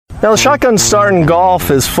Now, the shotgun start in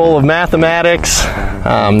golf is full of mathematics.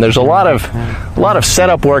 There's a lot of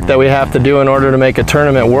setup work that we have to do in order to make a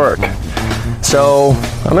tournament work. So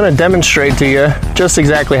I'm going to demonstrate to you just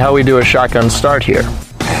exactly how we do a shotgun start here.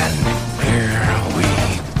 And here we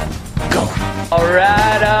go. All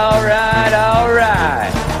right.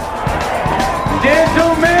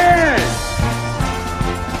 Gentlemen,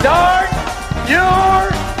 start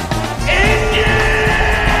your engine!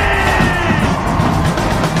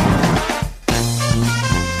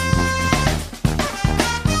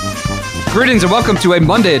 Greetings and welcome to a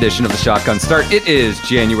Monday edition of the Shotgun Start. It is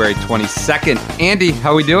January 22nd. Andy,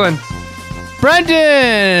 how we doing?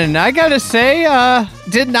 Brendan, I gotta say,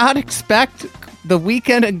 did not expect the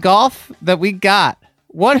weekend in golf that we got.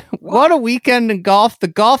 What a weekend in golf. The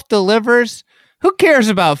golf delivers. Who cares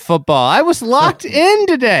about football? I was locked in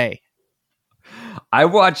today. I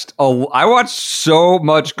watched so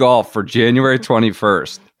much golf for January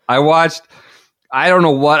 21st. I don't know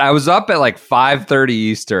what, I was up at like 5:30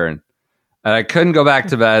 Eastern and I couldn't go back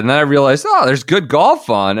to bed. And then I realized, there's good golf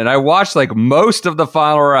on. And I watched like most of the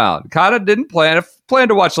final round. Kind of didn't plan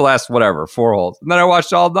to watch the last, 4 holes. And then I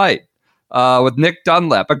watched all night with Nick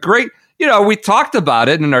Dunlap. A great, we talked about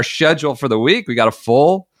it in our schedule for the week. We got a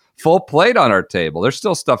full plate on our table. There's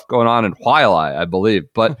still stuff going on in Waialae, I believe,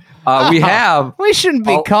 but we shouldn't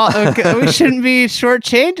be we shouldn't be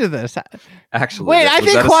shortchanged of this. Actually, wait, I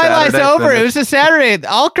think Waialae's over. Finish? It was a Saturday. The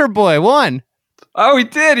Alker boy won. Oh, he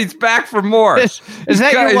did. He's back for more. Is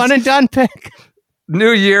that your one and done pick?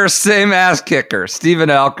 New Year, same ass kicker, Stephen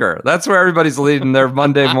Alker. That's where everybody's leading their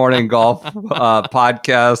Monday morning golf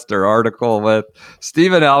podcast or article with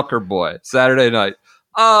Stephen Alker boy, Saturday night.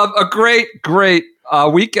 A great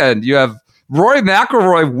weekend. You have Rory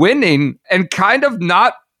McIlroy winning and kind of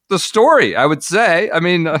not the story, I would say. I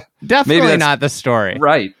mean, definitely not the story.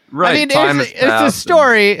 Right. I mean, it's a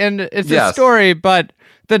story and it's a story, but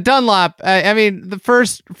the Dunlap, the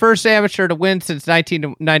first amateur to win since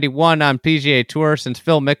 1991 on PGA Tour, since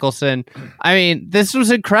Phil Mickelson. I mean, this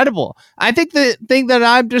was incredible. I think the thing that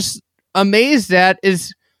I'm just amazed at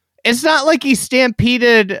is it's not like he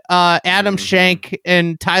stampeded Adam Schenk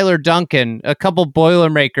and Tyler Duncan, a couple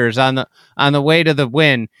Boilermakers on the way to the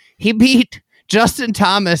win. He beat Justin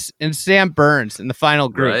Thomas and Sam Burns in the final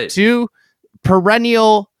group. Right. Two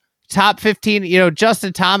perennial top 15.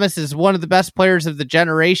 Justin Thomas is one of the best players of the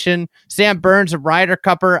generation. Sam Burns, a Ryder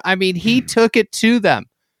Cupper. I mean, he took it to them.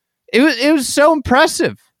 It was so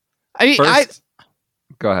impressive.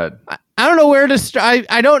 Go ahead. I don't know where to start.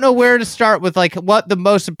 I don't know where to start with like what the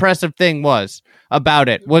most impressive thing was about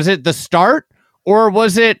it. Was it the start or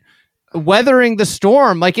was it weathering the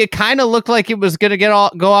storm? Like it kind of looked like it was going to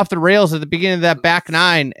go off the rails at the beginning of that back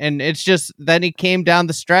nine, and it's just then he came down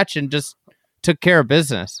the stretch and just took care of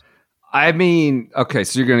business. I mean, okay,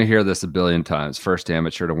 so you're going to hear this a billion times. First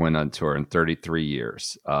amateur to win on tour in 33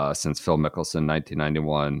 years since Phil Mickelson,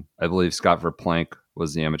 1991. I believe Scott Verplank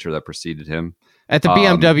was the amateur that preceded him. At the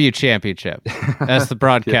BMW Championship, as the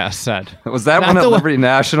broadcast said. Was that one at Liberty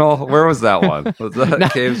National? Where was that one? Was that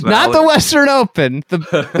not the Western Open. The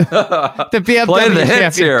BMW Playing the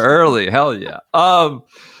hits Championship. Here early. Hell yeah.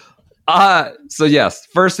 So yes,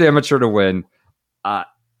 first amateur to win. I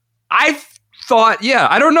thought,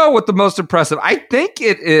 I don't know what the most impressive. I think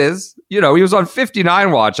it is, he was on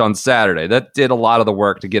 59 watch on Saturday. That did a lot of the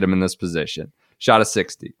work to get him in this position. Shot a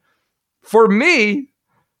 60. For me,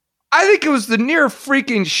 I think it was the near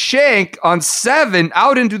freaking shank on 7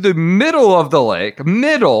 out into the middle of the lake,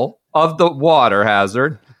 middle of the water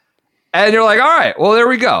hazard. And you're like, all right, well, there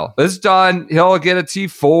we go. It's done. He'll get a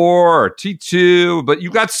T4 or T2, but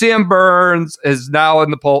you got Sam Burns is now in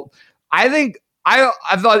the pole. I think I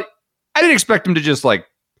thought I didn't expect him to just like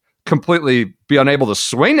completely be unable to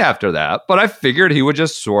swing after that, but I figured he would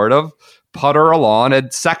just sort of putter along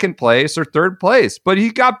at second place or third place, but he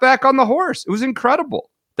got back on the horse. It was incredible.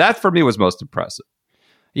 That for me was most impressive.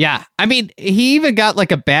 Yeah. I mean, he even got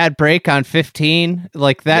like a bad break on 15,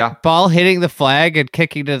 like that ball hitting the flag and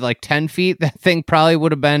kicking to like 10 feet. That thing probably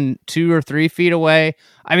would have been 2 or 3 feet away.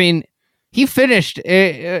 I mean, he finished.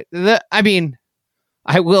 I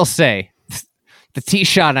will say the tee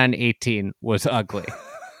shot on 18 was ugly.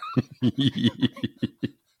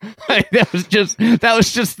 That was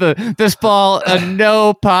just this ball.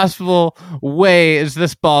 No possible way is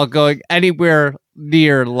this ball going anywhere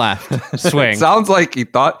near left swing. Sounds like he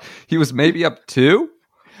thought he was maybe up 2.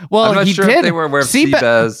 Well, I'm not he sure did. If they were where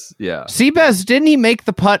Seabass. Yeah, Seabass, didn't he make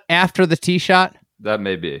the putt after the tee shot? That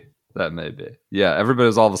may be. Yeah, everybody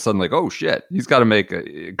was all of a sudden like, "Oh shit, he's got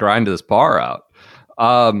to grind this par out."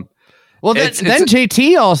 Well, then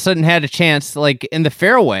JT all of a sudden had a chance, like in the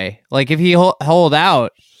fairway. Like if he hold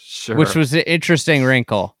out, which was an interesting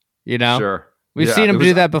wrinkle. You know, sure. We've seen him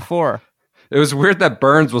do that before. It was weird that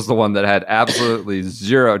Burns was the one that had absolutely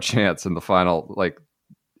zero chance in the final,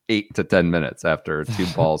 8 to 10 minutes after 2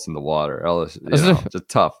 balls in the water. Just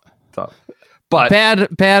tough. But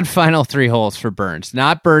bad final 3 holes for Burns.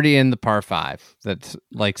 Not birdie in the par 5. That's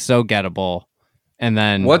so gettable. And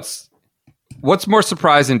then what's more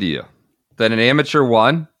surprising to you than an amateur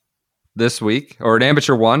won this week, or an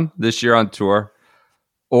amateur won this year on tour,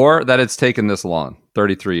 or that it's taken this long,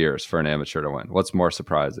 33 years for an amateur to win? What's more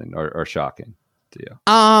surprising or shocking to you?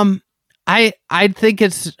 I think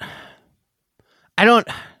it's,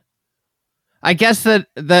 I guess that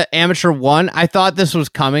the amateur won. I thought this was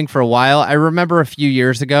coming for a while. I remember a few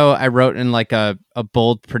years ago, I wrote in a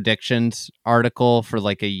bold predictions article for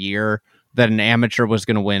a year that an amateur was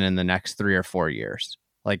going to win in the next 3 or 4 years.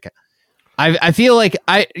 I feel like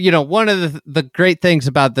one of the great things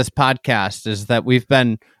about this podcast is that we've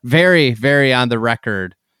been very, very on the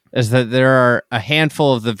record is that there are a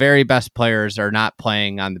handful of the very best players are not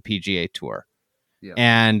playing on the PGA Tour. Yeah.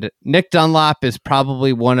 And Nick Dunlap is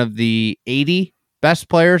probably one of the 80 best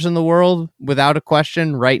players in the world without a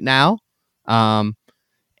question right now. And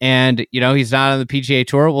he's not on the PGA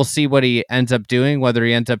Tour. We'll see what he ends up doing, whether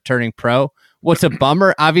he ends up turning pro. What's a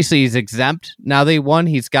bummer, obviously he's exempt now they won.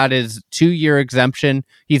 He's got his 2-year exemption.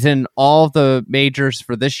 He's in all the majors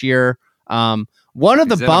for this year. One of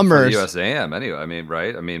the bummers, USAM anyway.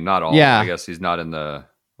 Right? Not all. Yeah. I guess he's not in the.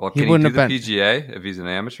 Well, can he do the PGA if he's an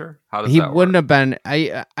amateur? How does he that wouldn't work? have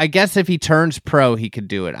been. I guess if he turns pro, he could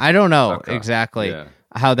do it. I don't know exactly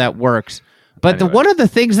how that works. But one of the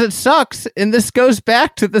things that sucks, and this goes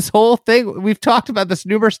back to this whole thing, we've talked about this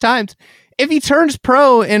numerous times. If he turns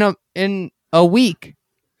pro in a week,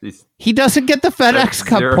 he doesn't get the FedEx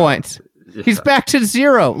Cup points. Yeah. He's back to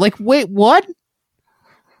 0. Wait, what?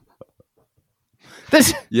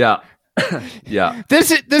 This yeah.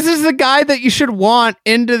 This is the guy that you should want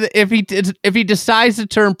into the if he decides to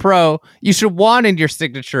turn pro, you should want in your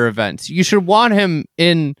signature events. You should want him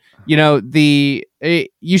in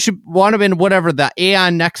you should want him in whatever the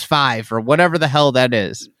Aon Next 5 or whatever the hell that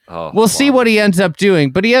is. We'll see what he ends up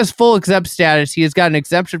doing, but he has full exempt status. He has got an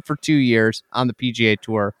exemption for 2 years on the PGA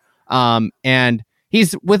Tour. And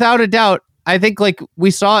he's without a doubt, I think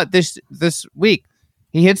we saw it this week.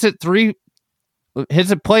 He hits it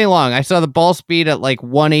play long. I saw the ball speed at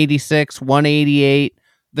 186, 188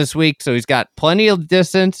 this week. So he's got plenty of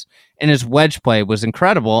distance, and his wedge play was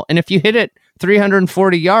incredible. And if you hit it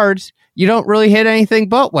 340 yards, you don't really hit anything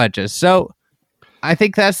but wedges. So I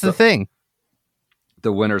think that's the thing.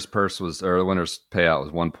 The winner's the winner's payout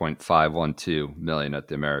was $1.512 million at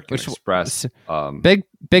the American Express.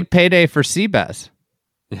 Big payday for Seabass.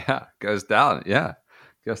 Yeah, goes down. Yeah.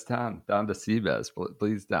 Goes down to Seabass,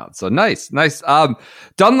 please down. So nice.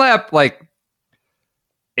 Dunlap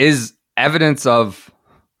is evidence of.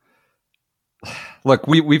 Look,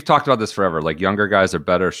 we've talked about this forever. Younger guys are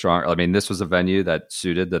better, stronger. This was a venue that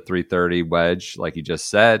suited the 330 wedge, like you just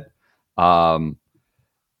said.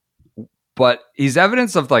 But he's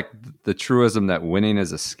evidence of the truism that winning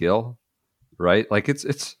is a skill, right?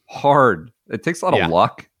 It's hard. It takes a lot of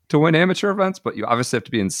luck to win amateur events, but you obviously have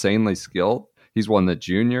to be insanely skilled. He's won the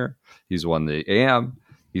junior. He's won the AM.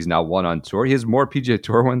 He's now won on tour. He has more PGA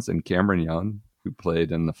Tour wins than Cameron Young, who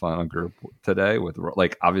played in the final group today. With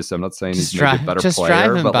obviously, I'm not saying he's maybe a better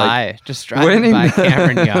player, but just driving by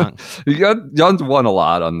Cameron Young. Young's won a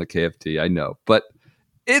lot on the KFT, I know, but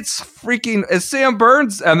it's freaking, as Sam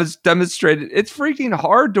Burns has demonstrated, it's freaking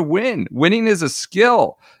hard to win. Winning is a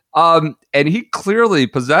skill, and he clearly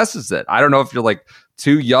possesses it. I don't know if you're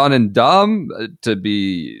too young and dumb to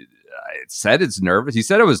be. It said it's nervous. He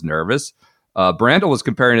said it was nervous. Brandel was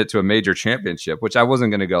comparing it to a major championship, which I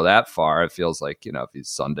wasn't going to go that far. It feels like, if he's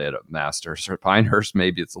Sunday at a Masters or Pinehurst,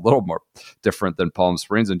 maybe it's a little more different than Palm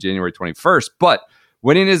Springs on January 21st. But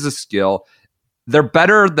winning is a skill. They're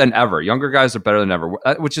better than ever. Younger guys are better than ever,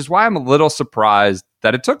 which is why I'm a little surprised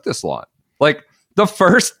that it took this long. The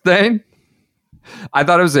first thing, I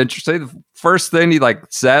thought it was interesting. The first thing he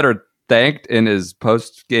said or thanked in his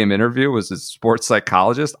post-game interview was his sports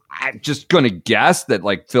psychologist. I'm just going to guess that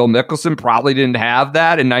Phil Mickelson probably didn't have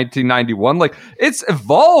that in 1991. It's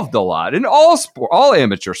evolved a lot in all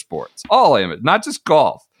amateur sports, not just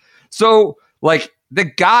golf. So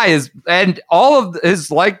the guy is, and all of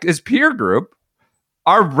his peer group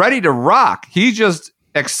are ready to rock. He just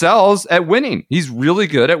excels at winning. He's really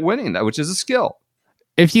good at winning, which is a skill.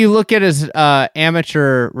 If you look at his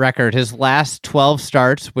amateur record, his last 12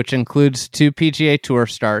 starts, which includes 2 PGA Tour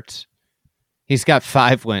starts, he's got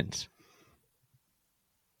 5 wins.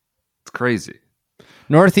 It's crazy.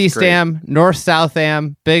 Northeast Am, North-South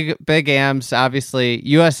Am, big AMs, obviously,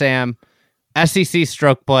 US Am, SEC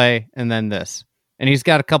stroke play, and then this. And he's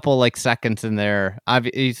got a couple like seconds in there.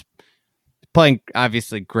 He's playing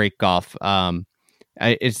obviously great golf.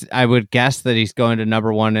 I would guess that he's going to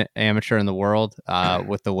number one amateur in the world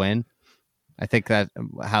with the win. I think that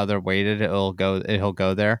how they're weighted, he'll go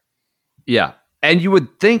there. Yeah. And you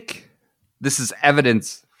would think this is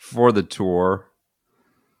evidence for the tour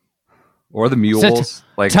or the mules.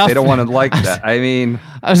 Like they don't want to like that. I mean,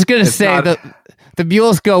 I was going to say that the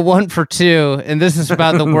mules go 1 for 2, and this is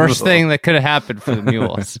about the worst thing that could have happened for the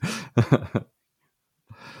mules.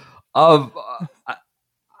 I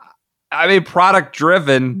mean, product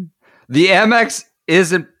driven. The AmEx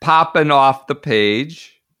isn't popping off the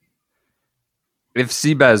page if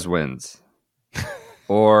Seabez wins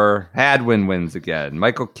or Hadwin wins again.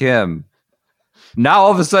 Michael Kim. Now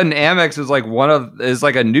all of a sudden, AmEx is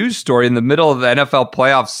like a news story in the middle of the NFL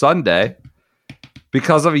playoff Sunday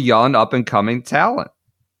because of a young up and coming talent,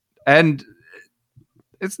 and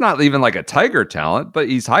it's not even like a Tiger talent, but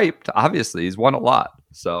he's hyped. Obviously, he's won a lot.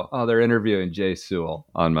 So, they're interviewing Jay Sewell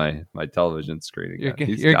on my television screen again.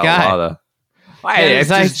 He's your got guy. a lot of. Hey, it's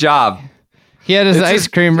his job. He had his ice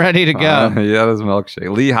cream ready to go. He had his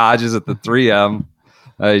milkshake. Lee Hodges at the 3M.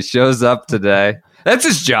 He shows up today. That's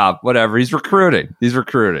his job. Whatever. He's recruiting. You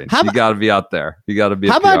got to be out there. You got to be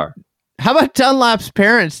a PR. How about Dunlap's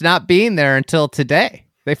parents not being there until today?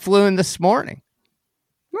 They flew in this morning.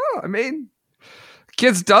 Well, I mean,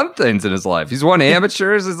 kid's done things in his life. He's won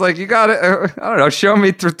amateurs. It's like, you got to, I don't know, show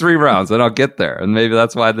me through 3 rounds and I'll get there. And maybe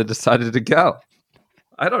that's why they decided to go.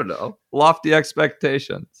 I don't know. Lofty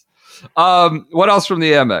expectations. What else from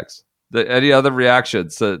the AmEx? Any other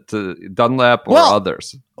reactions to Dunlap or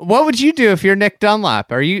others? What would you do if you're Nick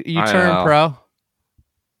Dunlap? Are you turn pro?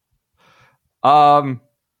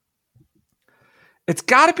 It's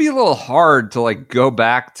got to be a little hard to like go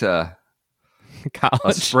back to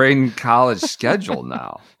a spring college schedule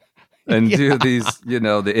now and do these,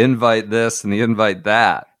 the invite this and the invite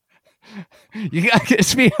that.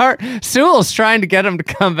 It's be hard. Sewell's trying to get him to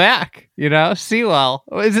come back. Sewell.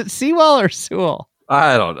 Is it Sewell or Sewell?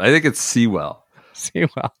 I think it's Sewell.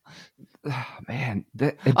 Sewell. Oh, man.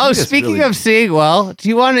 Speaking of Sewell, do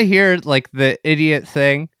you want to hear like the idiot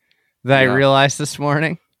thing that I realized this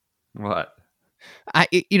morning? What?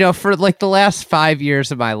 For like the last 5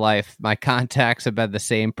 years of my life, my contacts have been the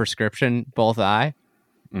same prescription, both eye.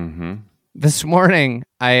 Mm-hmm. This morning,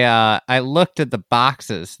 I looked at the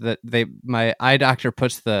boxes that my eye doctor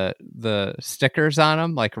puts the stickers on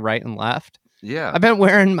them, like right and left. Yeah, I've been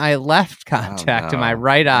wearing my left contact in my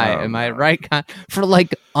right eye and my right for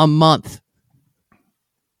like a month.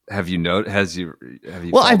 Have you Have you?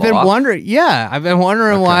 Well, I've been wondering. Yeah, I've been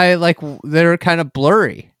wondering why like they're kind of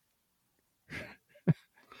blurry.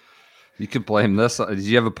 You could blame this. Did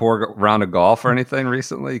you have a poor round of golf or anything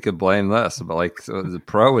recently? You could blame this, but like the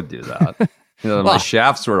pro would do that. My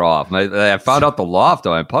shafts were off. I found out the loft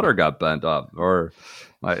on my putter got bent up, or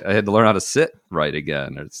I had to learn how to sit right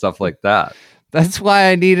again, or stuff like that. That's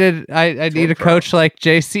why I need a coach like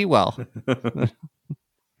Jay Sewell.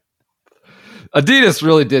 Adidas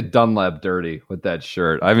really did Dunlap dirty with that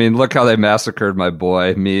shirt. I mean, look how they massacred my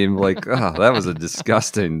boy meme. Like, that was a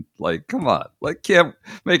disgusting. Like, come on, like, can't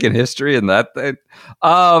making history in that thing.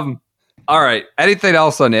 All right. Anything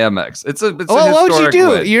else on AmEx? It's a what would you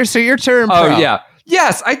do? Win. Your turn. Oh yeah,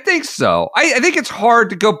 yes, I think so. I think it's hard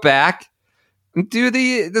to go back and do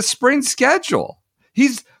the spring schedule.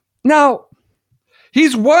 He's won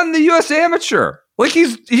the U.S. Amateur. Like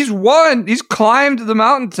he's won. He's climbed the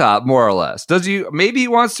mountaintop more or less. Maybe he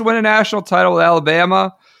wants to win a national title with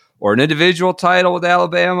Alabama or an individual title with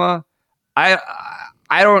Alabama. I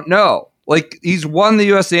don't know. Like he's won the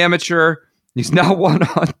U.S. Amateur. He's now won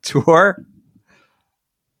on tour.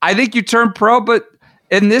 I think you turn pro, but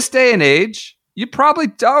in this day and age, you probably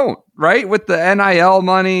don't, right? With the NIL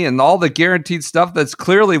money and all the guaranteed stuff that's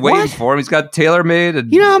clearly waiting for him. He's got TaylorMade. And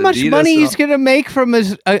you know how much money he's going to make from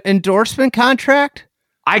his endorsement contract?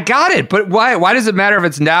 I got it, but why? Why does it matter if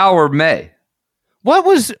it's now or May?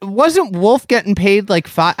 Wasn't Wolf getting paid like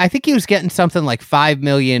I think he was getting something like $5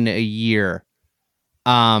 million a year,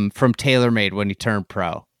 from TaylorMade when he turned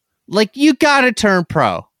pro. Like you got to turn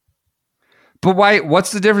pro. But why?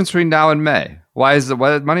 What's the difference between now and May? Why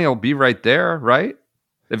money will be right there, right?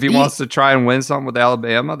 If he wants to try and win something with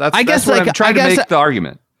Alabama, that's what I'm trying to make the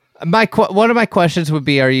argument. One of my questions would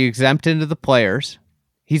be: are you exempt into the players?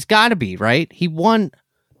 He's got to be, right? He won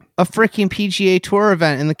a freaking PGA Tour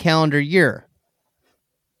event in the calendar year.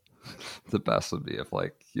 The best would be if,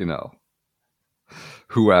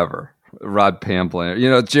 whoever Rod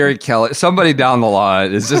Pamplin, Jerry Kelly, somebody down the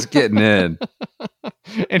line is just getting in.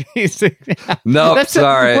 And he's no,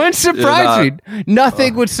 sorry. Wouldn't surprise me.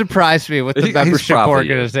 Nothing would surprise me with the membership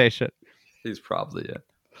organization. He's probably it.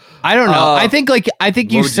 I don't know. I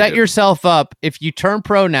think you set yourself up. If you turn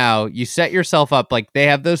pro now, you set yourself up like they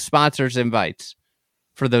have those sponsors invites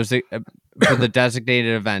for those for the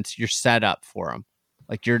designated events. You're set up for them.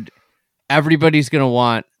 Like everybody's gonna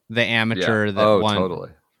want the amateur that won. Totally.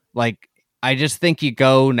 Like I just think you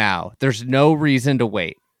go now. There's no reason to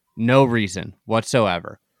wait. No reason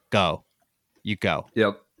whatsoever. Go. You go.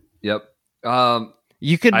 Yep.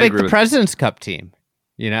 You could make the President's Cup team.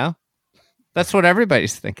 That's what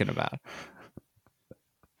everybody's thinking about.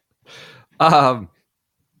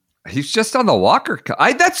 He's just on the Walker Cup.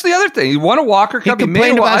 That's the other thing. He won a Walker Cup. He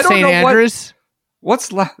complained about St. Andrews.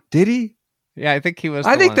 What's left? Did he? Yeah, I think he was.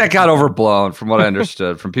 I think that got overblown from what I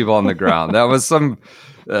understood from people on the ground. That was some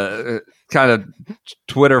kind of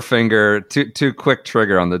Twitter finger, too quick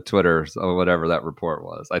trigger on the Twitter or whatever that report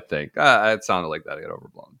was. I think it sounded like that got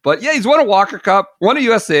overblown. But yeah, he's won a Walker Cup, won a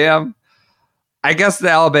USAM. I guess the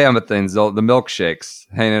Alabama things, the milkshakes,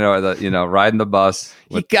 hanging over riding the bus.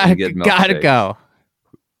 You gotta go.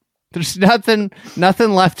 There's nothing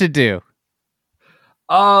left to do.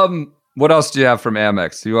 What else do you have from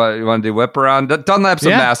AmEx? You want to do whip around? Dunlap's a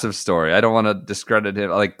massive story. I don't want to discredit him.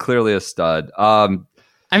 Like clearly a stud.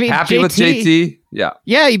 Happy with JT? Yeah.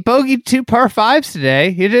 Yeah, he bogeyed 2 par 5s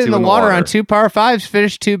today. He did it in the water on 2 par 5s,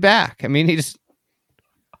 finished 2 back. I mean, he just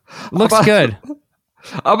looks good.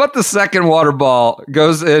 How about the second water ball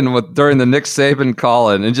goes in during the Nick Saban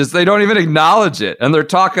call-in and just they don't even acknowledge it. And they're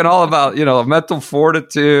talking all about, mental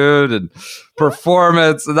fortitude and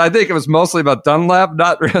performance. And I think it was mostly about Dunlap,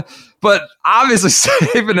 but obviously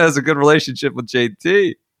Saban has a good relationship with JT.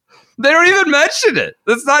 They don't even mention it.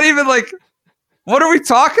 It's not even like, what are we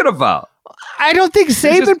talking about? I don't think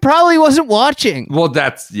Saban probably wasn't watching. Well,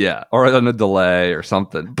 or on a delay or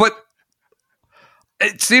something. But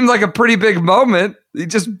it seemed like a pretty big moment. He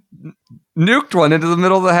just nuked one into the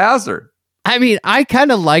middle of the hazard. I mean, I kind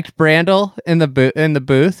of liked Brandel in the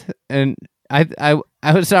booth, and I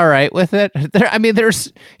was all right with it.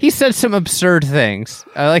 He said some absurd things,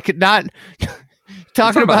 like not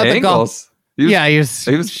talking about the golf. He was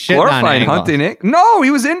glorifying hunting. No,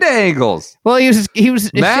 he was into angles. Well, he was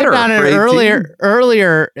shitting on it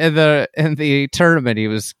earlier in the tournament. He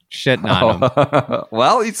was shitting on him.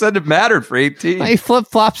 Well, he said it mattered for 18. He flip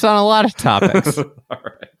flops on a lot of topics. All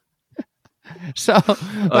right. So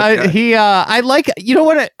I like.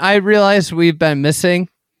 What I realized we've been missing.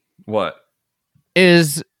 What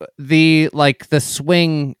is the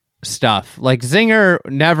swing stuff? Like Zinger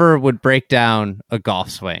never would break down a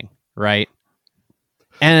golf swing, right?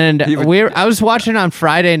 And I was watching on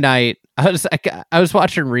Friday night. I was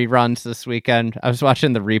watching reruns this weekend. I was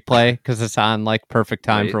watching the replay because it's on perfect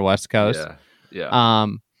time for West Coast. Yeah.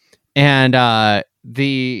 And I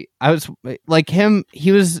was like him.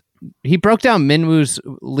 He broke down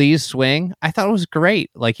Minwoo Lee's swing. I thought it was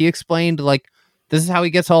great. Like he explained this is how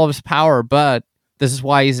he gets all of his power, but this is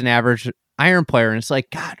why he's an average iron player. And it's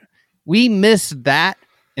like, God, we missed that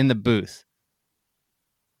in the booth.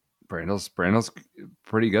 Brandel's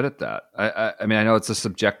pretty good at that. I mean, I know it's a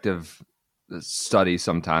subjective study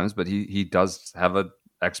sometimes, but he does have an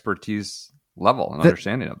expertise level and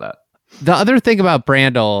understanding of that. The other thing about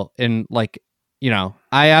Brandel,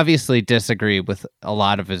 I obviously disagree with a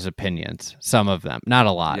lot of his opinions. Some of them, not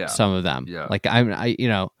a lot. Some of them. Yeah.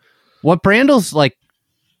 What Brandel's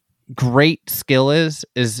great skill is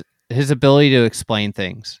his ability to explain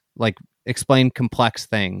things, explain complex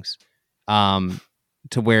things.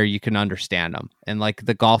 To where you can understand them, and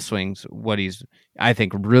the golf swings, what he's, I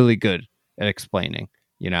think, really good at explaining.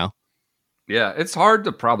 Yeah, it's hard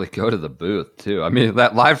to probably go to the booth too. I mean,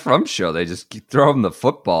 that live from show, they just throw him the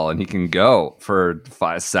football and he can go for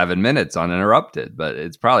 5-7 minutes uninterrupted. But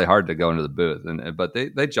it's probably hard to go into the booth. But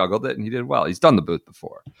they juggled it and he did well. He's done the booth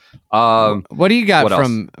before. What do you got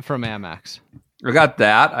from AmEx? I got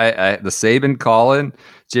that. I the Saban call-in,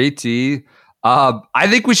 JT. I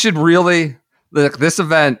think we should really. Look, this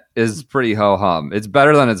event is pretty ho-hum. It's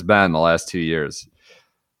better than it's been the last 2 years.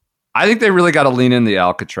 I think they really got to lean in the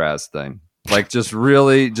Alcatraz thing. Just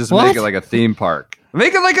make it like a theme park.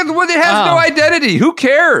 Make it it has no identity. Who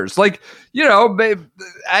cares? I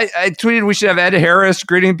tweeted we should have Ed Harris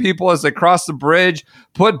greeting people as they cross the bridge,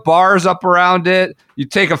 put bars up around it. You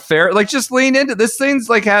take a fair, just lean into this thing's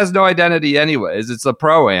has no identity anyways. It's a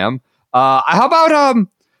pro-am. How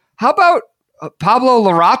about Pablo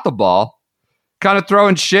Larratabal? Kind of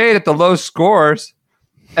throwing shade at the low scores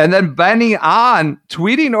and then Benny on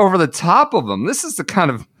tweeting over the top of them. This is the kind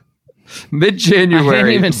of Mid-January. I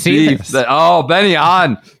didn't even see this. Benny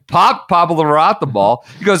on. Pablo Larratt the ball.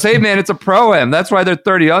 He goes, hey, man, it's a Pro-Am. That's why they're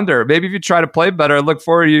 30 under. Maybe if you try to play better, I look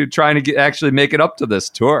forward to you trying to actually make it up to this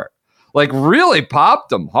tour. Like, really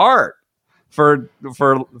popped him hard for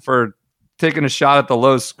taking a shot at the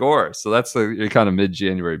low score. So that's the kind of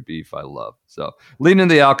mid-January beef I love. So leaning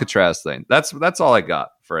the Alcatraz thing. That's all I got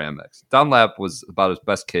for Amex. Dunlap was about his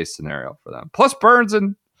best case scenario for them. Plus Burns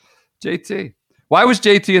and JT. Why was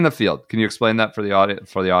JT in the field? Can you explain that for the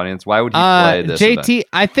audience? Why would he play this JT, event?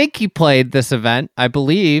 I think he played this event, I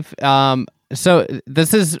believe. So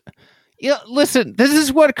this is, listen, this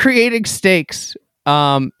is what creating stakes.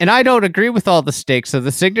 And I don't agree with all the stakes of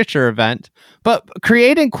the signature event, but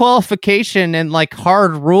creating qualification and like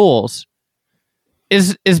hard rules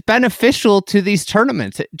is beneficial to these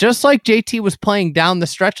tournaments. Just like JT was playing down the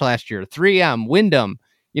stretch last year, 3M, Wyndham,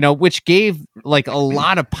 which gave like a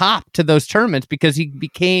lot of pop to those tournaments because he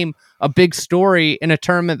became a big story in a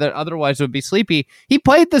tournament that otherwise would be sleepy. He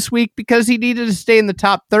played this week because he needed to stay in the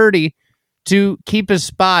top 30 to keep his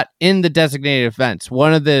spot in the designated events.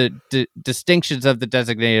 One of the distinctions of the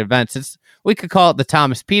designated events, we could call it the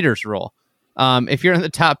Thomas Peters rule. If you're in the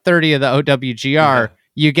top 30 of the OWGR,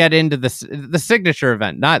 you get into the signature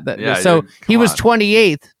event. Not that. So he was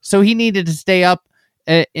 28th, so he needed to stay up.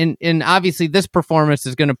 And obviously this performance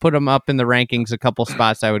is going to put him up in the rankings a couple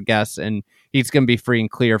spots, I would guess, and he's going to be free and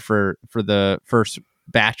clear for the first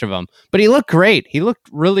batch of them. But he looked great. He looked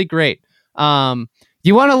really great.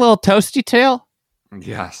 You want a little Tosti Tale?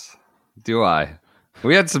 Yes. Do I?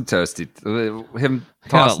 We had some Tosti. Him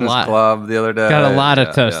tossing his club the other day. Got a lot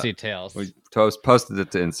of Tosti Tales. We posted it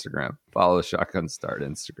to Instagram. Follow the Shotgun Start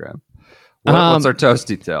Instagram. What's our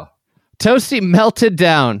Tosti Tale? Tosti melted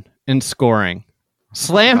down in scoring.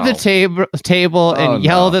 Slammed the table and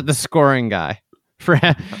yelled at the scoring guy.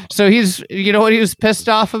 So he's, what he was pissed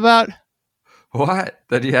off about? What?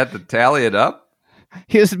 That he had to tally it up?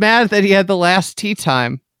 He was mad that he had the last tee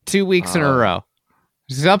time 2 weeks in a row.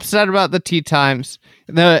 He's upset about the tee times.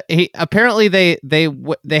 Apparently they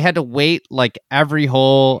had to wait like every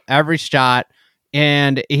hole, every shot,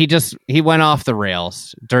 and he went off the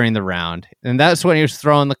rails during the round, and that's when he was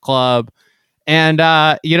throwing the club. And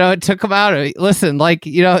it took him out. Listen,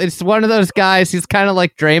 it's one of those guys. He's kind of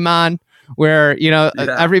like Draymond, where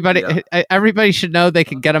everybody should know they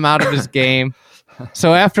can get him out of his game.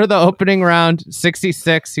 So after the opening round,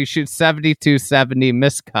 66, he shoots 72-70,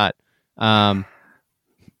 miscut.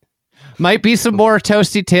 Might be some more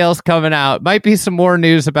Tosti Tales coming out. Might be some more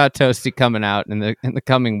news about Tosti coming out in the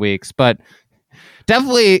coming weeks. But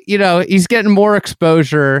definitely, he's getting more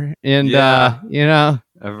exposure, and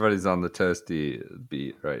everybody's on the Tosti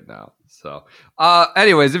beat right now. So,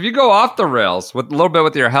 anyways, if you go off the rails with a little bit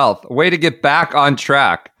with your health, a way to get back on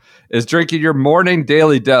track is drinking your morning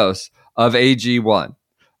daily dose of AG1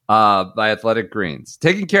 by Athletic Greens.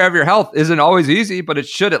 Taking care of your health isn't always easy, but it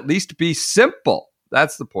should at least be simple.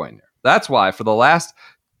 That's the point here. That's why for the last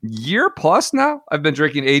year plus now, I've been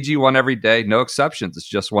drinking AG1 every day, no exceptions. It's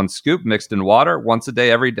just one scoop mixed in water once a day,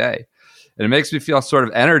 every day. And it makes me feel sort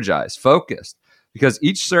of energized, focused, because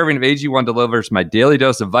each serving of AG1 delivers my daily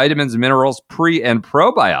dose of vitamins, minerals, pre- and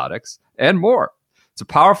probiotics, and more. It's a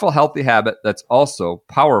powerful, healthy habit that's also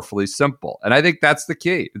powerfully simple. And I think that's the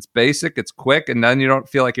key. It's basic, it's quick, and then you don't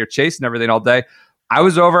feel like you're chasing everything all day. I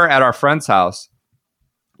was over at our friend's house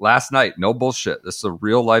last night. No bullshit. This is a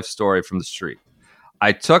real life story from the street.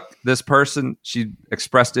 I took this person. She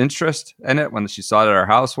expressed interest in it when she saw it at our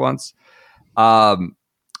house once. I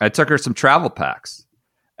took her some travel packs.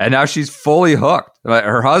 And now she's fully hooked.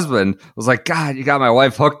 Her husband was like, God, you got my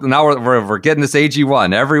wife hooked. Now we're getting this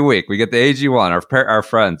AG1 every week. We get the AG1, our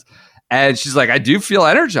friends. And she's like, I do feel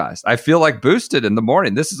energized. I feel like boosted in the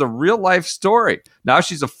morning. This is a real life story. Now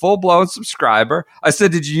she's a full-blown subscriber. I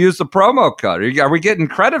said, did you use the promo code? Are we getting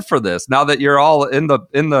credit for this now that you're all in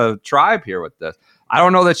the tribe here with this? I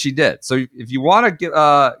don't know that she did. So if you want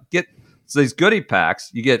to get these goodie packs,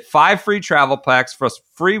 you get 5 free travel packs for a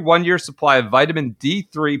free 1-year supply of vitamin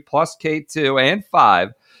D3 plus K2 and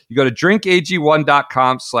 5. You go to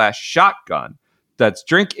drinkag1.com/shotgun. That's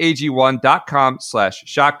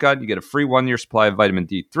drinkag1.com/shotgun. You get a free 1-year supply of vitamin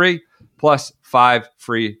D3 plus 5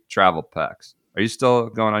 free travel packs. Are you still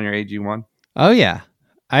going on your AG1? Oh, yeah.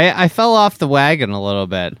 I fell off the wagon a little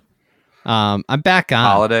bit. I'm back on.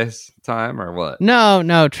 Holidays time or what?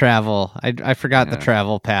 No travel. I forgot the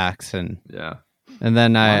travel packs and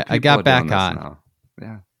then I got back on. Now.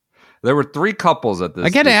 Yeah, there were 3 couples at this. I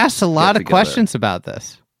get asked a lot of questions about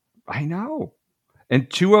this. I know, and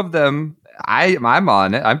 2 of them, I'm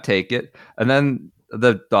on it. I'm take it, and then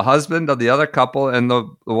the husband of the other couple and the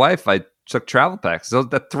wife, I took travel packs. So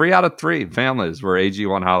that 3 out of 3 families were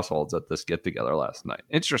AG1 households at this get together last night.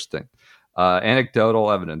 Interesting.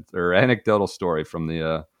 Anecdotal evidence or anecdotal story from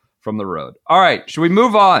the road. All right, should we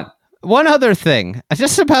move on? One other thing,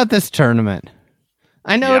 just about this tournament.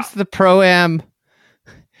 I know it's the Pro-Am.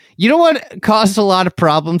 You know what caused a lot of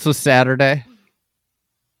problems with Saturday?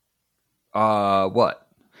 What?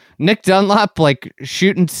 Nick Dunlap, like,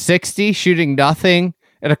 shooting 60, shooting nothing.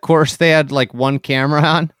 And, of course, they had, like, one camera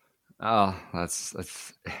on. Oh, that's...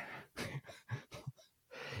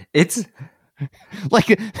 It's... Like,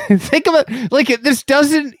 think of it, like, this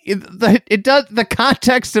doesn't... It does... The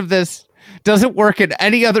context of this doesn't work in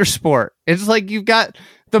any other sport. It's like you've got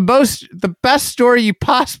the best story you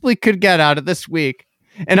possibly could get out of this week.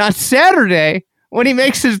 And on Saturday, when he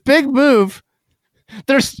makes his big move...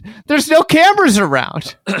 There's no cameras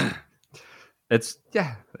around. It's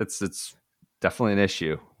definitely an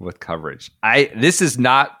issue with coverage. This is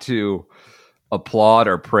not to applaud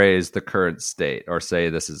or praise the current state or say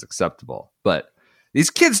this is acceptable, but these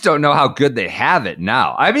kids don't know how good they have it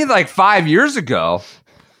now. I mean, like 5 years ago,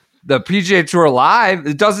 the PGA Tour Live,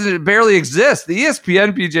 it barely exists. The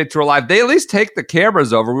ESPN PGA Tour Live, they at least take the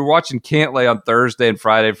cameras over. We were watching Cantlay on Thursday and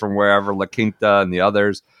Friday from wherever, La Quinta and the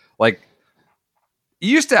others. Like, you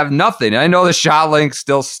used to have nothing. I know the shot link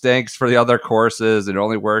still stinks for the other courses. It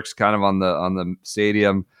only works kind of on the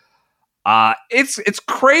stadium. It's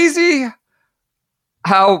crazy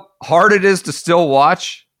how hard it is to still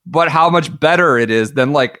watch, but how much better it is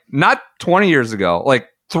than like not 20 years ago, like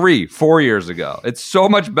 3-4 years ago. It's so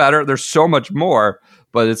much better. There's so much more,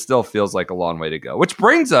 but it still feels like a long way to go. Which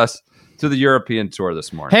brings us to the European Tour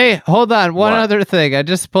this morning. Hey, hold on. One other thing. I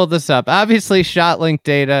just pulled this up. Obviously, shot link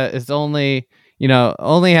data is only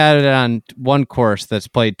had it on one course that's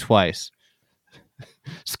played twice.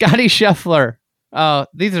 Scotty Scheffler. Oh,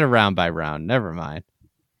 these are round by round. Never mind.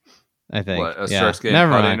 I think. What, a strokes game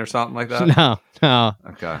putting or something like that? No.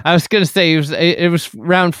 Okay. I was going to say it was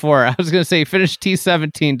round 4. I was going to say he finished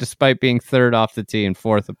T17 despite being third off the tee and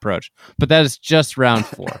fourth approach. But that is just round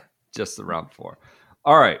 4. Just the round 4.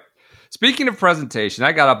 All right. Speaking of presentation,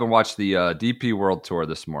 I got up and watched the DP World Tour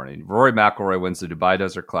this morning. Rory McIlroy wins the Dubai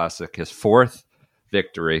Desert Classic, his 4th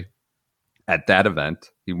victory at that event.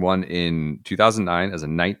 He won in 2009 as a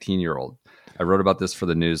 19-year-old. I wrote about this for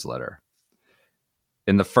the newsletter.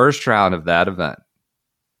 In the first round of that event,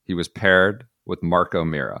 he was paired with Marco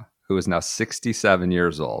Mira, who is now 67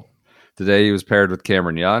 years old. Today, he was paired with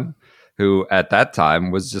Cameron Young, who at that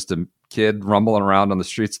time was just a kid rumbling around on the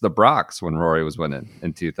streets of the Bronx when Rory was winning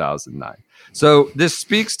in 2009. So this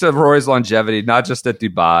speaks to Rory's longevity, not just at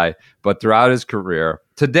Dubai, but throughout his career.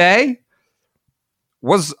 Today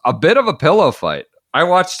was a bit of a pillow fight.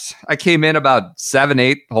 I came in about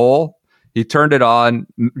 7-8 hole. He turned it on.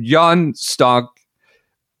 Young stunk.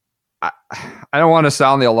 I don't want to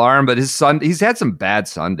sound the alarm, but he's had some bad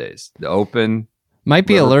Sundays. The Open. Might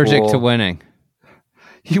be Liverpool. Allergic to winning.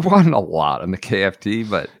 He won a lot on the KFT,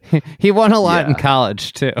 but he won a lot in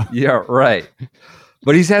college too. Yeah, right.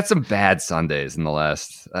 But he's had some bad Sundays in the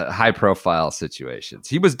last high-profile situations.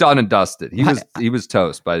 He was done and dusted. He was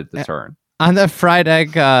toast by the turn. On the fried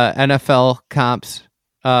egg NFL comps,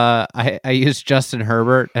 I used Justin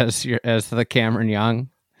Herbert as the Cameron Young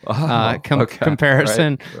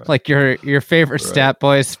comparison. Right. Like your favorite stat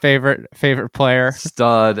boy's favorite player,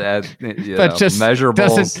 stud at but just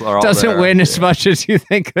measurables doesn't win as much as you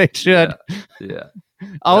think they should. Yeah.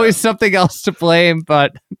 Always something else to blame,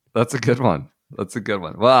 but that's a good one.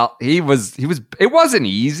 Well, he was. It wasn't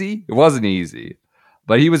easy.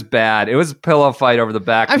 But he was bad. It was a pillow fight over the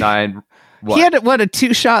back nine. He had a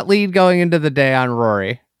 2-shot lead going into the day on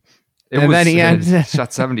Rory. Then he had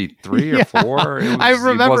shot 73 or 4. I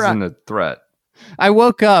remember. It wasn't a threat. I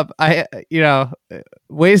woke up.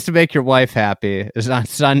 Ways to make your wife happy is on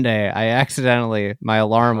Sunday. My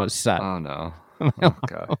alarm was set. Oh no! Oh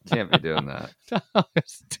god! Can't be doing that.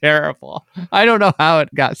 It's terrible. I don't know how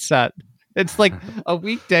it got set. It's like a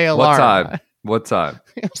weekday alarm. What time?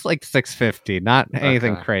 It was like 6:50. Not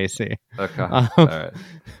anything crazy. Okay. All right.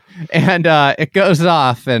 And it goes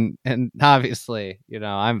off, and obviously,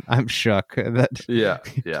 I'm shook. Yeah.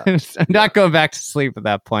 I'm not going back to sleep at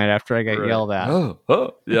that point after I get yelled at.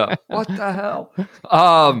 Yeah. What the hell?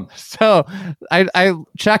 So I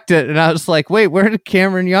checked it, and I was like, wait, where did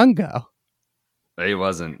Cameron Young go? He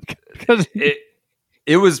wasn't.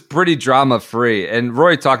 It was pretty drama free, and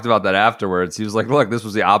Roy talked about that afterwards. He was like, "Look, this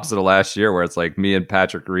was the opposite of last year, where it's like me and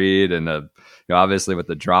Patrick Reed, and obviously with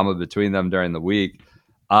the drama between them during the week."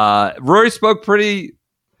 Rory spoke pretty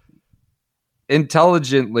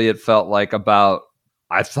intelligently, it felt like, about,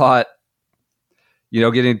 I thought,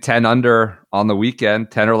 getting 10 under on the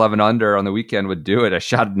weekend, 10 or 11 under on the weekend would do it. I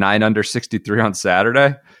shot 9 under 63 on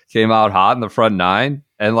Saturday, came out hot in the front 9.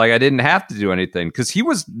 And I didn't have to do anything because he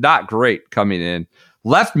was not great coming in.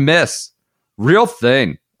 Left miss, real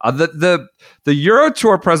thing. The Euro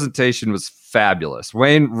Tour presentation was fabulous.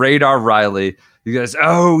 Wayne Radar Riley, he goes,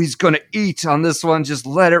 he's going to eat on this one. Just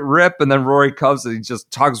let it rip. And then Rory comes and he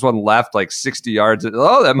just tugs one left 60 yards.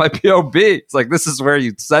 That might be OB. It's this is where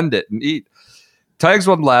you send it and eat. Tugs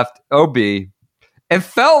one left, OB. It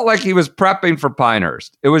felt like he was prepping for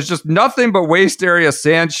Pinehurst. It was just nothing but waist area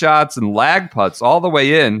sand shots and lag putts all the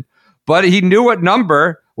way in. But he knew what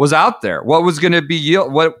number was out there, what was going to be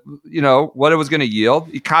yield, what it was going to yield.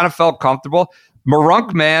 He kind of felt comfortable.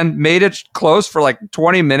 Marunk man made it close for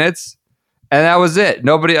 20 minutes, and that was it.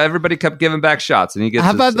 Everybody kept giving back shots, and he gets.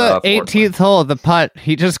 How about the 18th hole, the putt?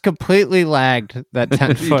 He just completely lagged that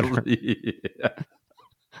 10-footer.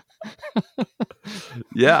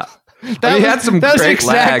 Yeah. He had some great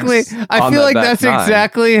lags. I feel like that's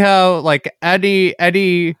exactly how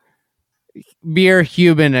any mere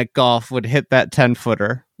human at golf would hit that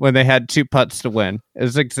 10-footer when they had 2 putts to win. It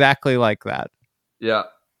was exactly like that. Yeah.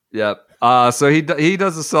 So he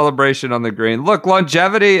does a celebration on the green. Look,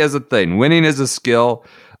 longevity is a thing. Winning is a skill.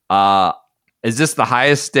 Is this the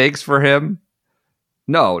highest stakes for him?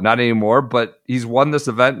 No, not anymore. But he's won this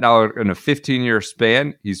event now in a 15-year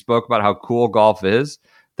span. He spoke about how cool golf is.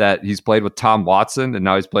 That he's played with Tom Watson and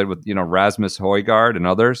now he's played with Rasmus Højgaard and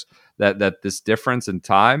others. That this difference in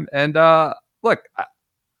time and look,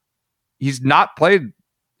 he's not played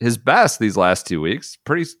his best these last 2 weeks.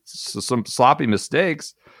 Some sloppy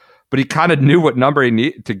mistakes, but he kind of knew what number he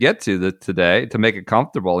needed to get to today to make it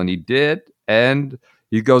comfortable, and he did. And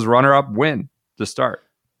he goes runner-up win to start.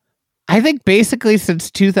 I think basically since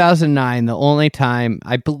 2009, the only time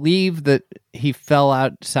I believe that he fell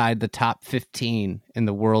outside the top 15 in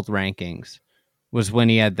the world rankings was when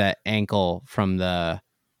he had that ankle from the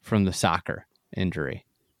soccer injury.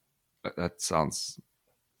 That sounds.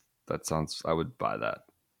 I would buy that.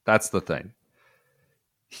 That's the thing.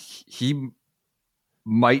 He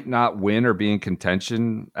might not win or be in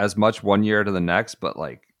contention as much one year to the next, but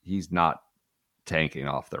he's not tanking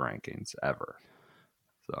off the rankings ever.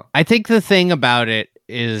 So I think the thing about it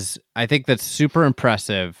is, I think that's super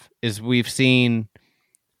impressive is we've seen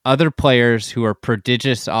other players who are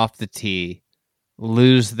prodigious off the tee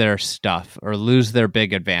lose their stuff or lose their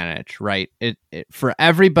big advantage, right? It for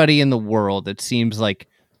everybody in the world, it seems like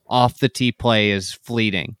off the tee play is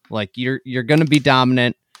fleeting. You're going to be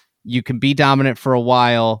dominant. You can be dominant for a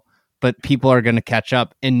while, but people are going to catch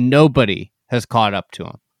up, and nobody has caught up to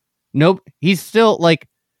him. Nope. He's still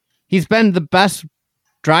he's been the best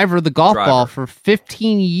driver of the golf ball for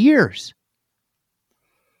 15 years.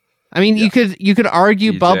 I mean, you could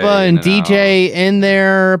argue DJ Bubba and DJ in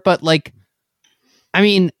there, but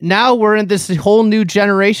now we're in this whole new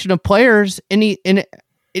generation of players, and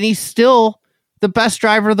he's still the best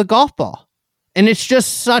driver of the golf ball, and it's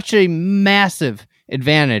just such a massive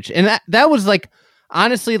advantage. And that was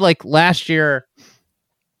honestly last year.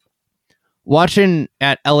 Watching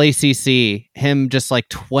at LACC, him just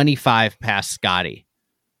 25 past Scotty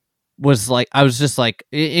was I was just and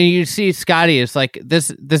you see Scotty is this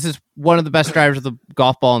is one of the best drivers of the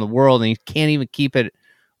golf ball in the world, and he can't even keep it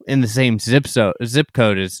in the same zip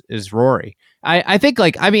code as Rory. I think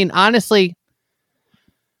honestly,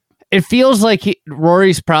 it feels like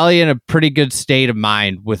Rory's probably in a pretty good state of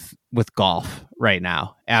mind with golf right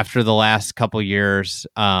now after the last couple years.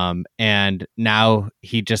 And now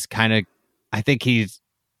he just kind of, I think he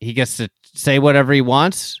gets to say whatever he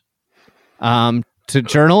wants to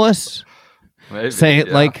journalists.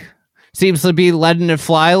 Maybe, seems to be letting it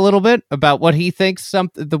fly a little bit about what he thinks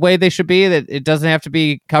the way they should be, that it doesn't have to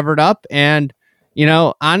be covered up. And,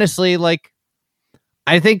 honestly,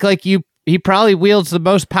 I think he probably wields the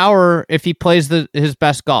most power if he plays his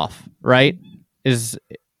best golf, right? If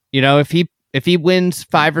he wins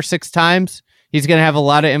 5 or 6 times, he's going to have a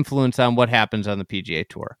lot of influence on what happens on the PGA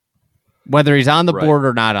Tour, whether he's on the board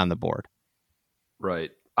or not on the board.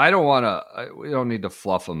 Right. We don't need to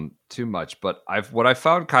fluff him too much, but what I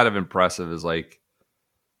found kind of impressive is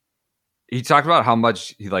he talked about how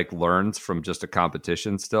much he learns from just a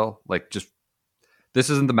competition still. This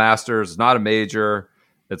isn't the Masters, it's not a major.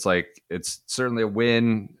 It's it's certainly a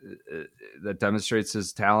win that demonstrates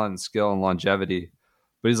his talent and skill and longevity.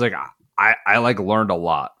 But he's I learned a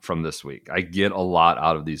lot from this week. I get a lot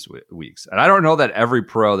out of these weeks. And I don't know that every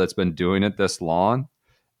pro that's been doing it this long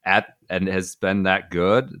and has been that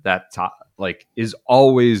good, is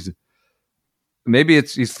always, maybe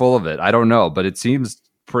he's full of it. I don't know, but it seems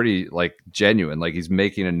pretty genuine. He's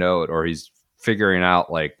making a note or he's figuring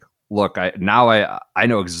out like, look, I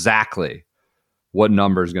know exactly what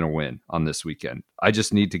number is going to win on this weekend. I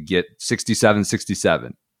just need to get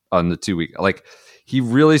 67 on the 2 week. Like, he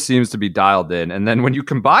really seems to be dialed in. And then when you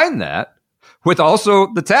combine that with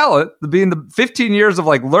also the talent, being the 15 years of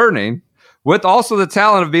like learning, with also the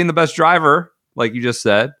talent of being the best driver, like you just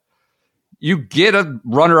said, you get a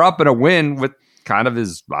runner up and a win with kind of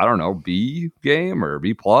his, I don't know, B game or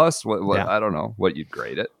B plus. I don't know what you'd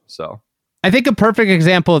grade it. So I think a perfect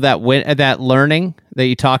example of that learning that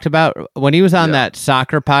you talked about when he was on that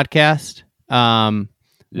soccer podcast.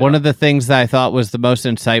 One of the things that I thought was the most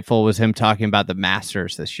insightful was him talking about the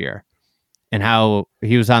Masters this year and how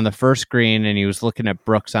he was on the first green and he was looking at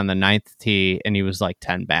Brooks on the 9th tee and he was like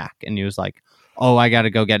 10 back and he was like, oh, I got to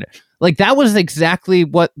go get it. Like, that was exactly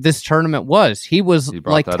what this tournament was. He was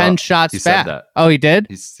like 10 shots back. Said that. Oh, he did?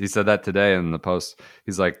 He said that today in the post.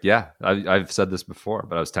 He's like, yeah, I've said this before,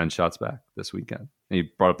 but I was 10 shots back this weekend. And he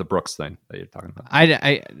brought up the Brooks thing that you're talking about.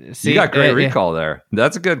 I see. You got great recall there.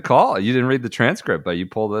 That's a good call. You didn't read the transcript, but you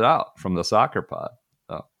pulled it out from the soccer pod.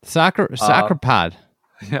 Oh. Soccer pod.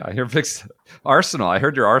 Yeah, your big Arsenal. I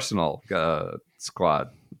heard your Arsenal squad.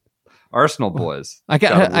 Arsenal boys. I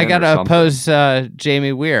got to oppose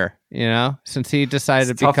Jamie Weir, since he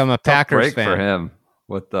decided to become a Packers fan. For him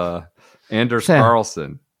with Anders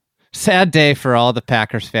Carlson. Sad day for all the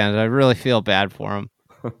Packers fans. I really feel bad for him.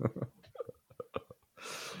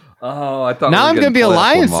 Oh, I thought now I'm going to be a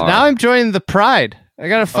Lions. Now I'm joining the Pride. I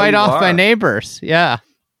got to fight off my neighbors. Yeah.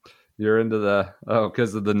 You're into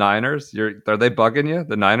because of the Niners? Are they bugging you?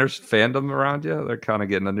 The Niners fandom around you? They're kind of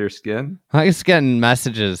getting under your skin? I was getting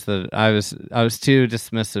messages that I was too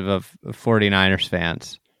dismissive of 49ers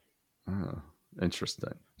fans. Oh,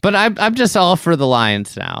 interesting. But I'm just all for the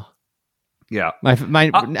Lions now. Yeah. My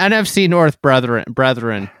NFC North brethren,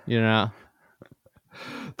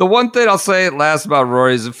 The one thing I'll say last about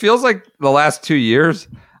Rory is it feels like the last 2 years,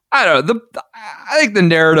 I don't know. I think the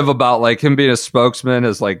narrative about like him being a spokesman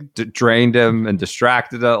has like drained him and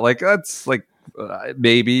distracted him. Like, that's like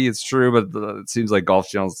maybe it's true, but it seems like Golf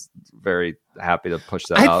Channel's very happy to push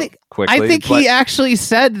that out quickly. I think he actually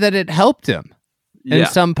said that it helped him in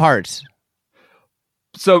some parts.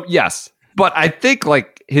 So yes, but I think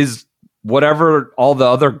like his whatever all the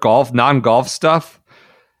other non-golf stuff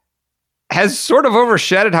has sort of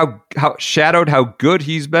overshadowed how good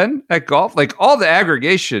he's been at golf. Like, all the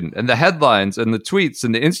aggregation and the headlines and the tweets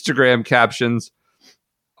and the Instagram captions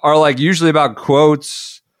are like usually about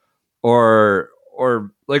quotes or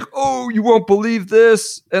like, oh, you won't believe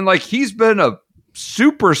this. And like, he's been a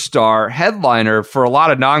superstar headliner for a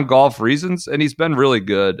lot of non-golf reasons, and he's been really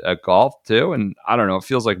good at golf too. And I don't know, it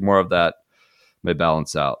feels like more of that may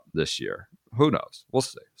balance out this year. Who knows? We'll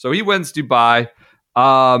see. So he wins Dubai.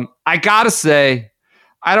 I gotta say,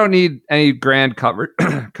 I don't need any grand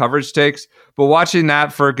coverage takes, but watching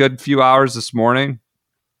that for a good few hours this morning,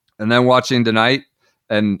 and then watching tonight,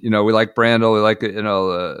 and we like Brandel, we like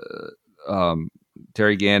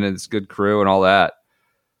Terry Gannon's good crew and all that.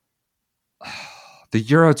 The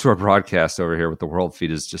Euro Tour broadcast over here with the World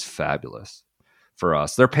Feed is just fabulous for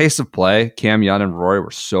us. Their pace of play, Cam Young and Rory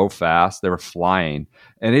were so fast, they were flying,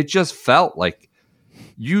 and it just felt like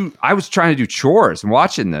I was trying to do chores and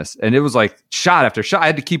watching this, and it was like shot after shot. I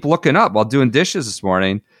had to keep looking up while doing dishes this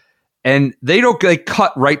morning, and they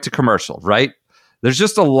cut right to commercial, right? There's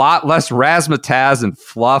just a lot less razzmatazz and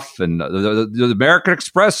fluff and the American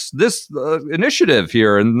Express, this initiative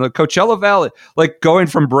here in the Coachella Valley, like going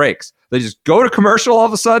from breaks. They just go to commercial all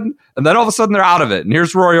of a sudden, and then all of a sudden they're out of it. And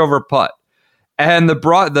here's Rory over putt. And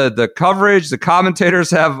the coverage, the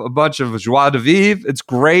commentators have a bunch of joie de vivre. It's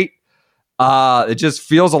great. It just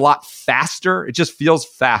feels a lot faster. It just feels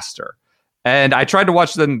faster. And I tried to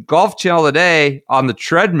watch the Golf Channel today on the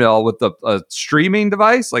treadmill with a streaming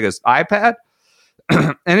device, like an iPad.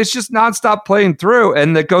 And it's just nonstop playing through,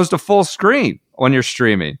 and it goes to full screen when you're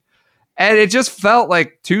streaming. And it just felt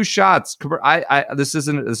like two shots. This is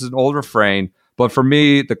an old refrain, but for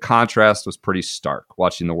me, the contrast was pretty stark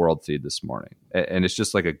watching the World Feed this morning. And it's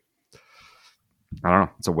just like I don't know.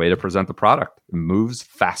 It's a way to present the product. It moves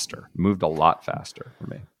faster. Moved a lot faster for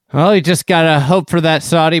me. Well, you just gotta hope for that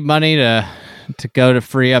Saudi money to go to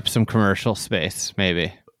free up some commercial space.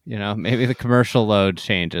 Maybe maybe the commercial load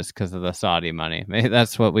changes because of the Saudi money. Maybe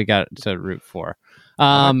that's what we got to root for.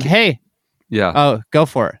 Hey, yeah. Oh, go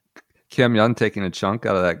for it. Cam Young taking a chunk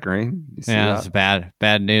out of that green. That's bad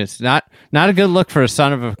news. Not a good look for a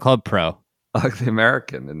son of a club pro. Like the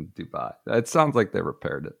American in Dubai. It sounds like they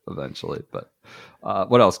repaired it eventually, but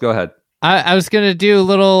what else? Go ahead. I was going to do a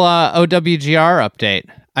little OWGR update.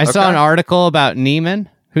 I saw an article about Neiman,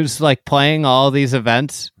 who's like playing all these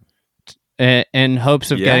events in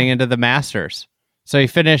hopes of getting into the Masters. So he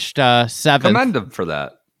finished 7th. Commend him for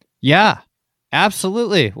that. Yeah,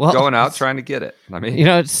 absolutely. Well, going out trying to get it. I mean,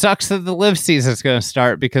 it sucks that the live season is going to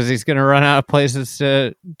start because he's going to run out of places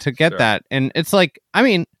to get that. And it's like, I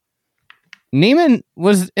mean, Neiman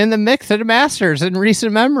was in the mix at the Masters in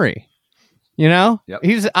recent memory. Yep.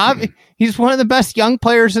 He's one of the best young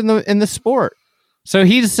players in the sport. So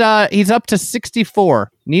he's up to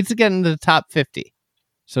 64. Needs to get into the top 50.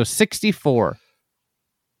 So 64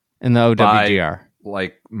 in the OWGR.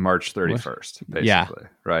 Like March 31st, basically. Yeah.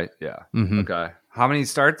 Right? Yeah. Mm-hmm. Okay. How many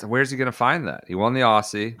starts? Where's he going to find that? He won the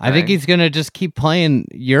Aussie. I think he's going to just keep playing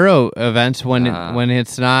Euro events when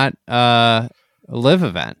it's not a live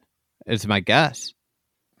event. It's my guess.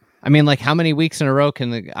 I mean, like, how many weeks in a row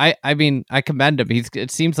can I mean, I commend him.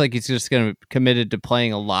 It seems like he's just going to be committed to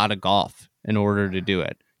playing a lot of golf in order to do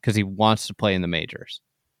it because he wants to play in the majors.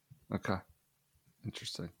 Okay.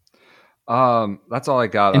 Interesting. That's all I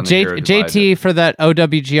got. And JT for that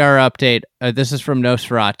OWGR update. This is from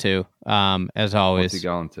Nosferatu. As always, what's he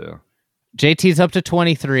going to? JT's up to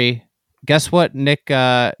 23. Guess what? Nick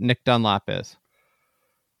Dunlap is.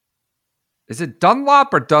 Is it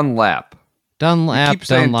Dunlop or Dunlap? Dunlap. You keep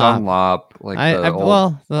saying Dunlop. Like the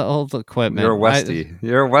old equipment. You're a Westie.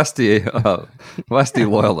 You're a Westie. Westie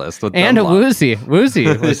loyalist. With and Dunlop. a Woozy. Woozy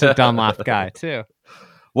was a Dunlop guy too.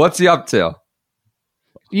 What's he up to?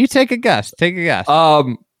 You take a guess. He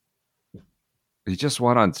just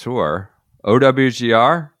went on tour.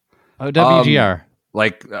 OWGR? OWGR.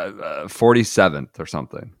 Like 47th or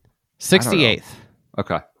something. 68th.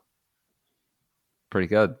 Okay. Pretty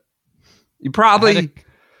good. You probably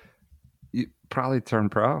turn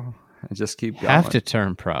pro and just keep going. Have to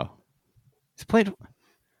turn pro. He's played,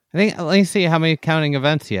 I think, let me see how many counting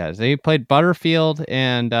events he has. He played Butterfield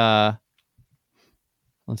and let's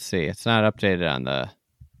see. It's not updated on the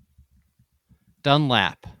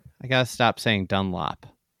Dunlap. I gotta stop saying Dunlop.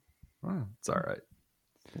 Oh, it's all right.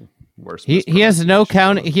 Worst. He has no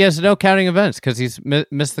counting. He has no counting events because he's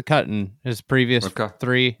missed the cut in his previous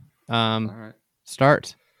 3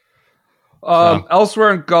 starts.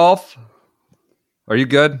 Elsewhere in golf, are you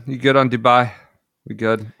good? You good on Dubai? We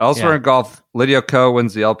good? Elsewhere in golf, Lydia Ko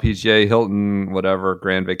wins the LPGA, Hilton, whatever,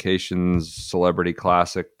 Grand Vacations, Celebrity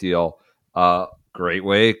Classic deal.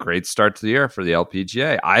 Great start to the year for the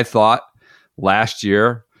LPGA. I thought last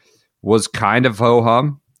year was kind of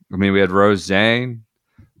ho-hum. I mean, we had Rose Zhang,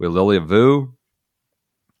 we had Lilia Vu,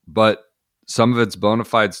 but some of its bona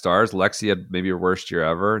fide stars. Lexi had maybe her worst year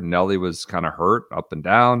ever. Nelly was kind of hurt, up and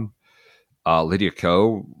down. Lydia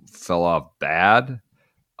Ko fell off bad.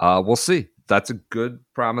 We'll see. That's a good,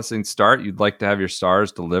 promising start. You'd like to have your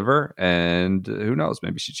stars deliver, and who knows?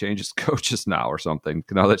 Maybe she changes coaches now or something.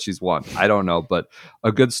 Now that she's won, I don't know, but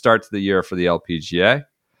a good start to the year for the LPGA.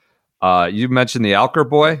 You mentioned the Alker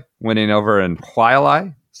boy winning over in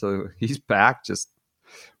Huailai, so he's back, just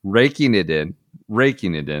raking it in. And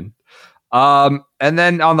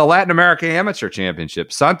then on the Latin American Amateur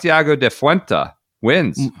Championship, Santiago de Fuente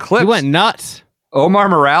wins. He went nuts. Omar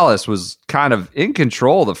Morales was kind of in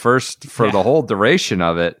control the whole duration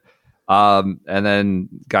of it, and then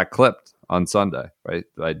got clipped on Sunday, right,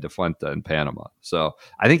 by De Fuente in Panama. So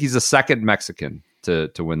I think he's the second Mexican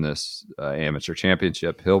to win this amateur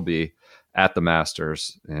championship. He'll be at the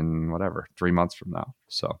Masters in 3 months from now.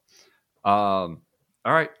 So, all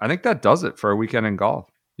right, I think that does it for a weekend in golf.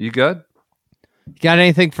 You good? Got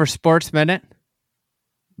anything for Sports Minute?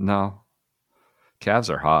 No. Cavs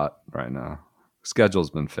are hot right now. Schedule's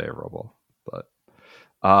been favorable, but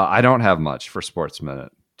I don't have much for Sports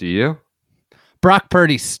Minute. Do you? Brock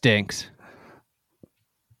Purdy stinks.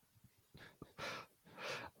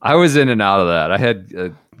 I was in and out of that. I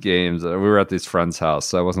had games. We were at this friend's house,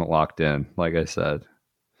 so I wasn't locked in, like I said.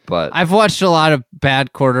 But I've watched a lot of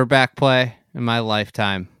bad quarterback play in my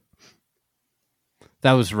lifetime.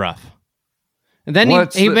 That was rough. And then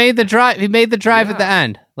he made the drive. He made the drive at the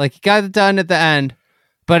end. Like, he got it done at the end.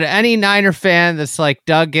 But any Niner fan that's like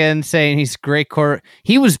dug in saying he's a great quarter,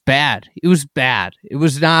 he was bad. It was bad. It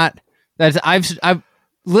was not. I've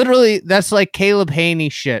literally, that's like Caleb Haney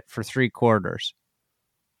shit for 3 quarters.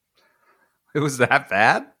 It was that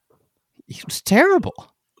bad? He was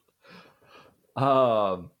terrible.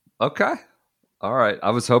 Okay. All right.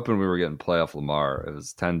 I was hoping we were getting playoff Lamar. It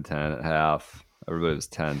was 10-10 at half. Everybody was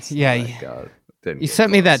tense. Yeah. You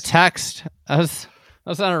sent me that text. I was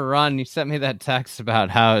on a run. You sent me that text about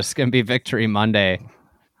how it's going to be Victory Monday.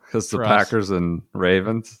 Because the Packers and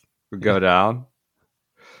Ravens would go down.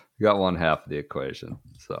 You got one half of the equation.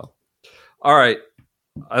 So, all right.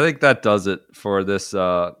 I think that does it for this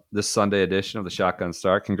Sunday edition of the Shotgun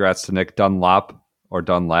Start. Congrats to Nick Dunlap or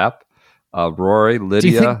Dunlap Rory,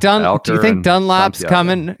 Lydia, Alker, do you think Dunlap's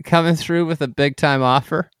Santiago. coming through with a big time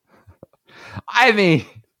offer? I mean,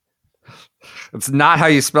 it's not how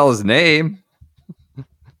you spell his name,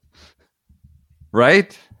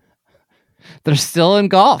 right? They're still in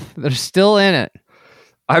golf. They're still in it.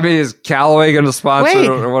 I mean, is Callaway going to sponsor? Wait.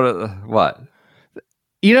 Or what?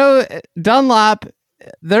 You know, Dunlop,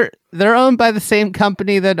 they're owned by the same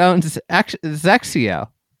company that owns Zexio.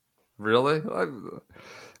 Really?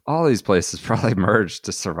 All these places probably merged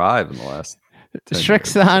to survive in the last 10 years.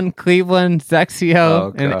 Shrixon, Cleveland,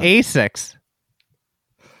 Zexio, and ASICS.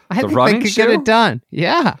 I think they could get it done.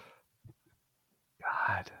 Yeah.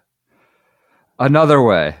 God. Another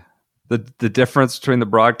way. The difference between the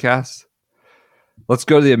broadcasts. Let's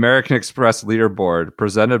go to the American Express leaderboard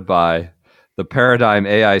presented by the Paradigm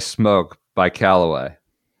AI Smoke by Callaway.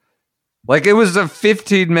 Like it was a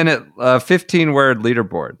 15-minute, 15-word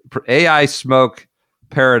leaderboard. AI Smoke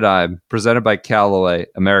Paradigm presented by Callaway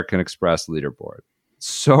American Express leaderboard.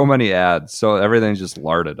 So many ads, so everything's just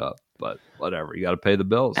larded up. But whatever, you got to pay the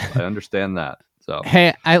bills. I understand that. So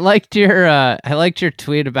hey, I liked your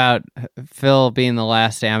tweet about Phil being the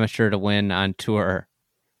last amateur to win on tour.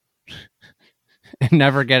 And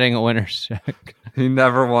never getting a winner's check. He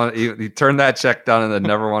never won. He turned that check down and then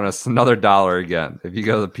never won another dollar again. If you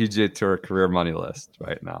go to the PGA Tour career money list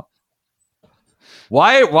right now,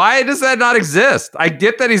 why does that not exist? I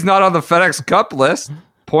get that he's not on the FedEx Cup list,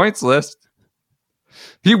 points list.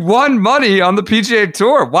 He won money on the PGA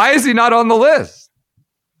Tour. Why is he not on the list?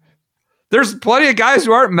 There's plenty of guys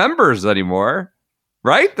who aren't members anymore,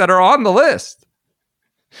 right? That are on the list.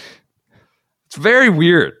 It's very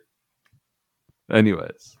weird.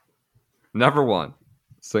 Anyways, never won.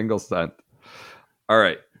 Single cent. All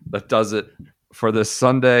right. That does it for this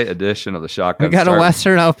Sunday edition of the Shotgun We got Start. a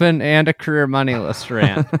Western Open and a career money list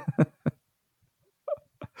rant.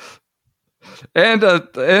 and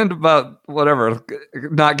about whatever,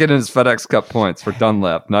 not getting his FedEx Cup points for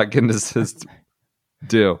Dunlap, not getting his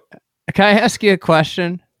due. Can I ask you a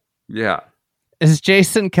question? Yeah. Is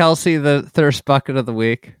Jason Kelsey the thirst bucket of the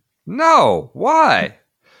week? No. Why?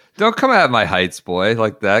 Don't come at my Heights boy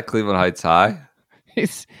like that. Cleveland Heights High.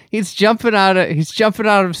 He's jumping out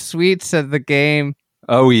of suites at the game.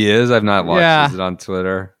 Oh, he is. I've not watched it on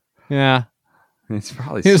Twitter. Yeah, He's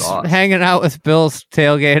probably he was sauce. hanging out with Bill's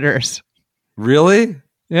tailgaters. Really?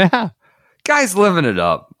 Yeah, Guy's living it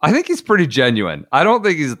up. I think he's pretty genuine. I don't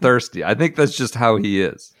think he's thirsty. I think that's just how he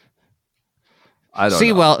is. I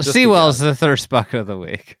don't know. Sewell's the thirst bucket of the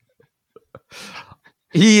week.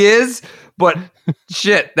 He is, but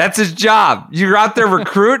shit, that's his job. You're out there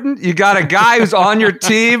recruiting. You got a guy who's on your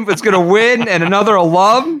team that's going to win and another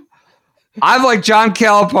alum. I'm like John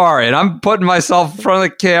Calipari, and I'm putting myself in front of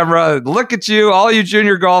the camera. Look at you, all you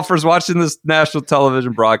junior golfers watching this national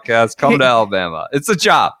television broadcast. Come to Alabama. It's a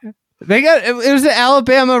job. It was an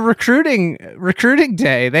Alabama recruiting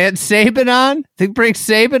day. They had Saban on. They bring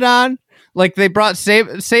Saban on. Like they brought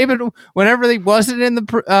Saban whenever he wasn't in the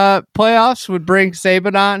playoffs, would bring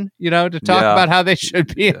Saban on, to talk about how they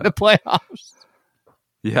should be in the playoffs.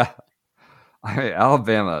 Yeah, I mean,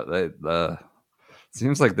 Alabama.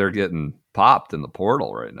 Seems like they're getting popped in the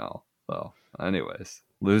portal right now. So, anyways,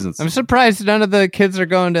 losing. I'm surprised none of the kids are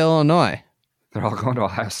going to Illinois. They're all going to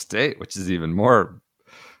Ohio State, which is even more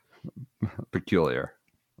peculiar.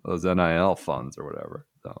 Those NIL funds or whatever.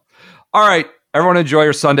 So, all right. Everyone enjoy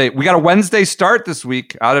your Sunday. We got a Wednesday start this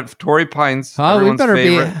week out at Torrey Pines. Oh, we better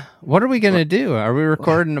be. What are we going to do? Are we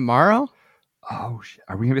recording tomorrow? Oh, shit.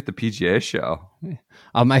 Are we going to get the PGA show?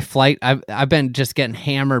 My flight. I've been just getting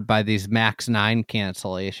hammered by these MAX 9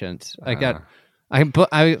 cancellations. I'm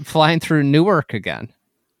flying through Newark again.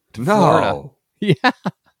 No. Florida. Yeah.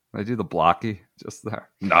 I do the blocky just there.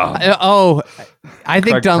 No. I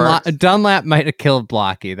think Craig Dunlap might have killed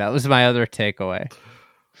Blocky. That was my other takeaway.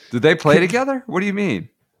 Did they play together? What do you mean?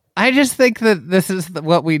 I just think that this is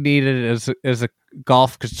what we needed is a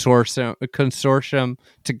golf consortium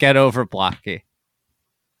to get over Blocky.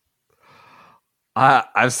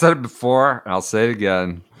 I've said it before, and I'll say it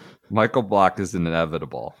again. Michael Block is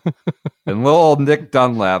inevitable. And little old Nick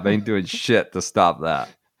Dunlap ain't doing shit to stop that.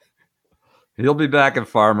 He'll be back at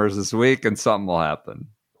Farmers this week, and something will happen.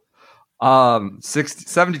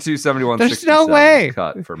 72, 71, There's 67 no way.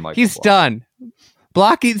 Cut for Michael He's Block. done.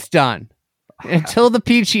 Blocky's done. Until the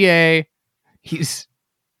PGA, he's...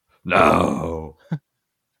 No.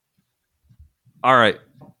 All right.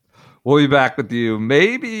 We'll be back with you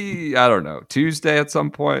maybe, I don't know, Tuesday at some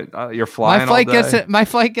point. You're flying all day? My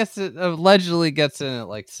flight allegedly gets in at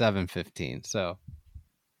like 7:15. So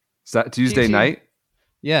Is that Tuesday night?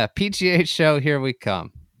 Yeah, PGA show, here we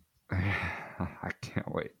come. I can't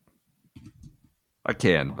wait. I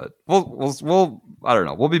can, but we'll I don't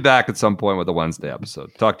know. We'll be back at some point with a Wednesday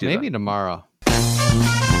episode. Talk to you maybe then. tomorrow.